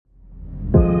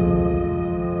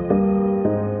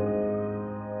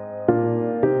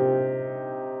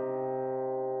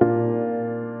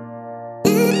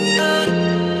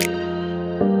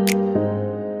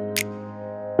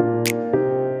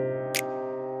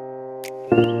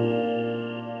My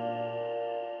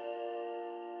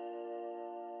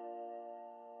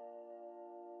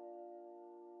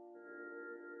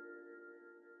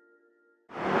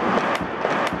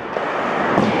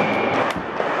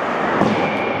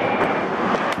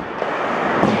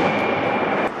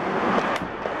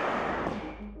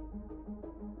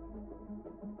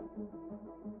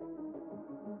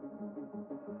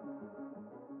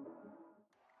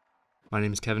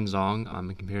name is Kevin Zong. I'm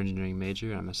a computer engineering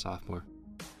major and I'm a sophomore.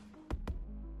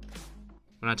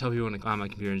 When I tell people I'm a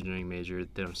computer engineering major,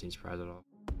 they don't seem surprised at all.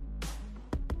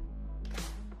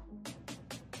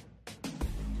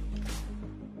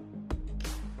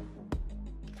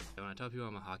 And when I tell people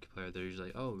I'm a hockey player, they're usually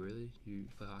like, "Oh, really? You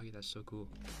play hockey? That's so cool."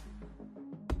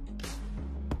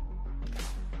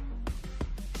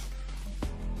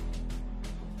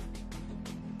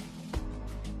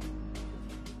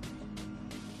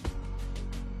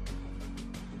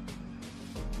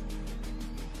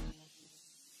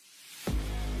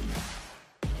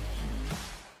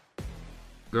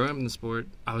 Growing up in the sport,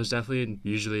 I was definitely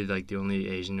usually like the only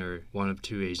Asian or one of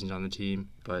two Asians on the team,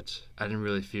 but I didn't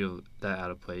really feel that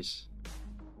out of place.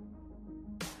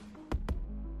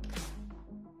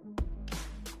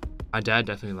 My dad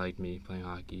definitely liked me playing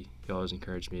hockey. He always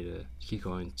encouraged me to keep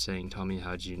going, tell me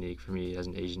how it's unique for me as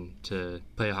an Asian to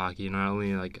play hockey, not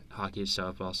only like hockey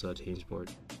itself, but also a team sport.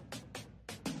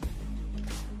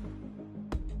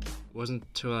 It wasn't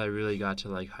until I really got to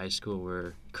like high school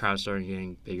where crowds started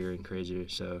getting bigger and crazier,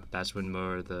 so that's when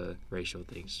more of the racial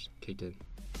things kicked in.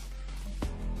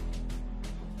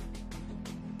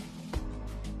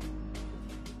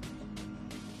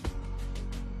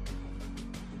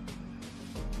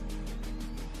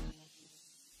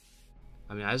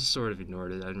 I mean, I just sort of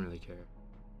ignored it. I didn't really care.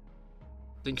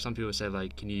 I think some people say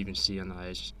like, "Can you even see on the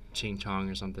ice? Ching chong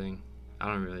or something." I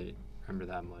don't really remember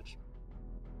that much.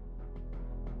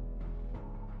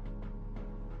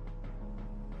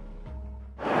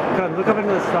 Good, look up into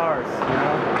the stars, you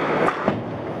know?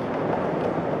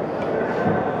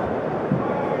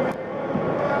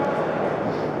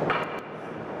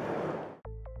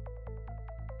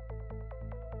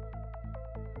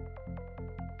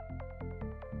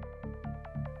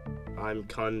 I'm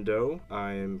Kun Do.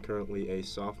 I am currently a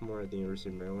sophomore at the University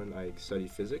of Maryland. I study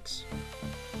physics.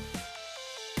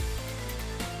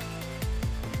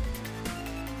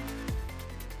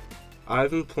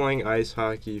 I've been playing ice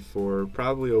hockey for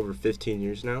probably over 15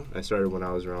 years now. I started when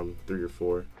I was around 3 or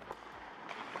 4.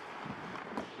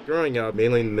 Growing up,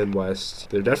 mainly in the Midwest,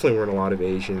 there definitely weren't a lot of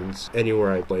Asians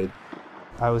anywhere I played.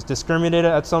 I was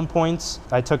discriminated at some points.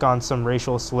 I took on some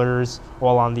racial slurs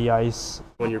while on the ice.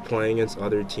 When you're playing against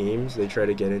other teams, they try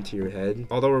to get into your head.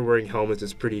 Although we're wearing helmets,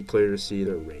 it's pretty clear to see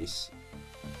their race.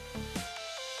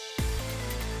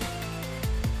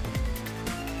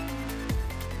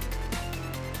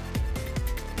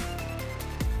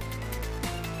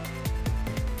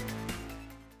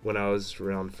 When I was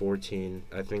around 14,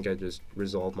 I think I just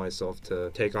resolved myself to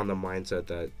take on the mindset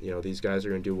that, these guys are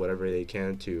going to do whatever they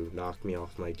can to knock me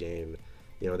off my game.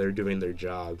 They're doing their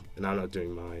job, and I'm not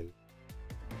doing mine.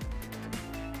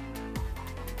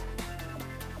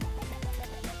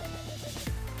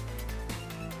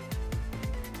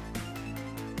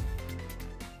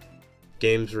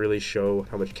 Games really show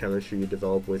how much chemistry you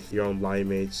develop with your own line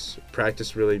mates.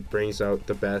 Practice really brings out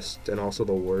the best and also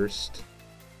the worst.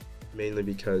 Mainly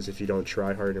because if you don't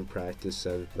try hard in practice,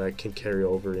 then that can carry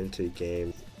over into a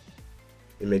game.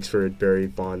 It makes for a very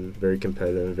fun, very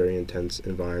competitive, and very intense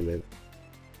environment.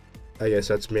 I guess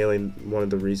that's mainly one of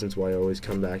the reasons why I always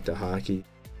come back to hockey.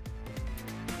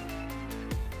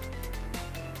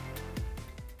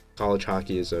 College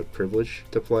hockey is a privilege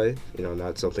to play,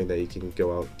 not something that you can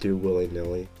go out and do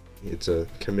willy-nilly. It's a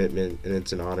commitment and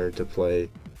it's an honor to play.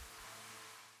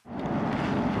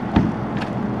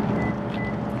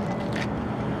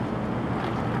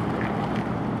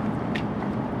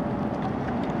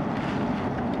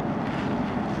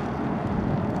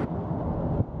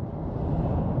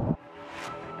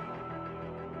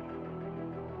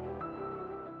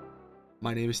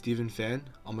 My name is Stephen Fan.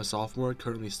 I'm a sophomore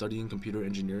currently studying computer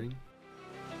engineering.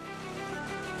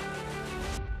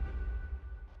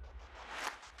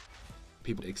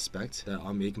 People expect that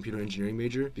I'm a computer engineering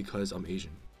major because I'm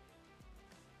Asian.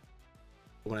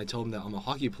 When I tell them that I'm a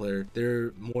hockey player,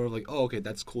 they're more like, "Oh, okay,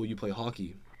 that's cool, you play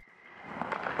hockey."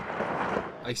 I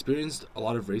experienced a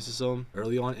lot of racism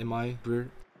early on in my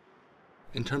career.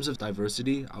 In terms of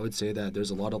diversity, I would say that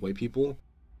there's a lot of white people.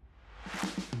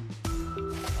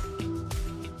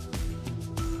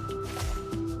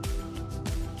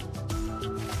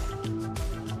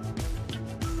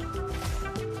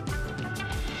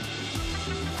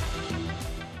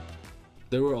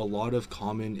 There were a lot of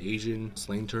common Asian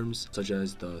slang terms, such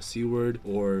as the C word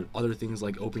or other things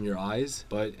like open your eyes,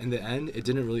 but in the end, it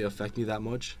didn't really affect me that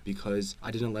much because I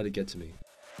didn't let it get to me.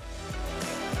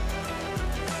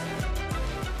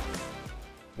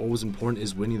 What was important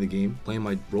is winning the game, playing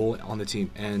my role on the team,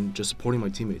 and just supporting my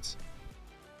teammates.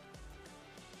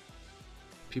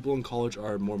 People in college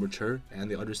are more mature and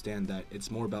they understand that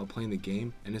it's more about playing the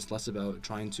game and it's less about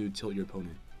trying to tilt your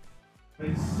opponent.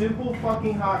 It's simple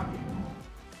fucking hockey.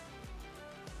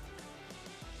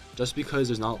 Just because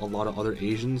there's not a lot of other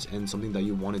Asians and something that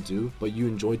you want to do, but you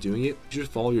enjoy doing it, you should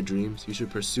follow your dreams, you should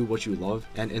pursue what you love,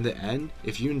 and in the end,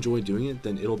 if you enjoy doing it,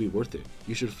 then it'll be worth it.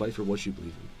 You should fight for what you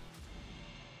believe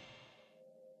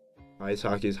in. Ice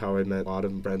hockey is how I met a lot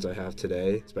of friends I have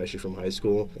today, especially from high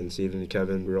school. And Steven and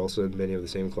Kevin were also in many of the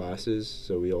same classes,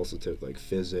 so we also took like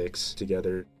physics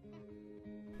together.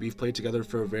 We've played together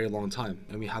for a very long time,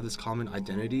 and we have this common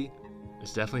identity.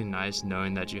 It's definitely nice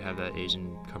knowing that you have that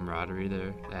Asian camaraderie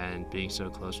there, and being so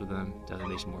close with them definitely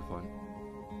makes it more fun.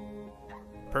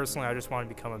 Personally, I just want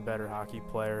to become a better hockey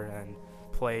player and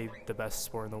play the best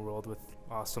sport in the world with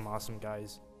awesome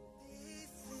guys.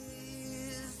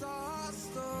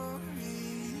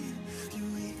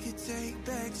 Take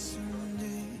back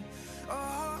someday.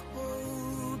 Oh.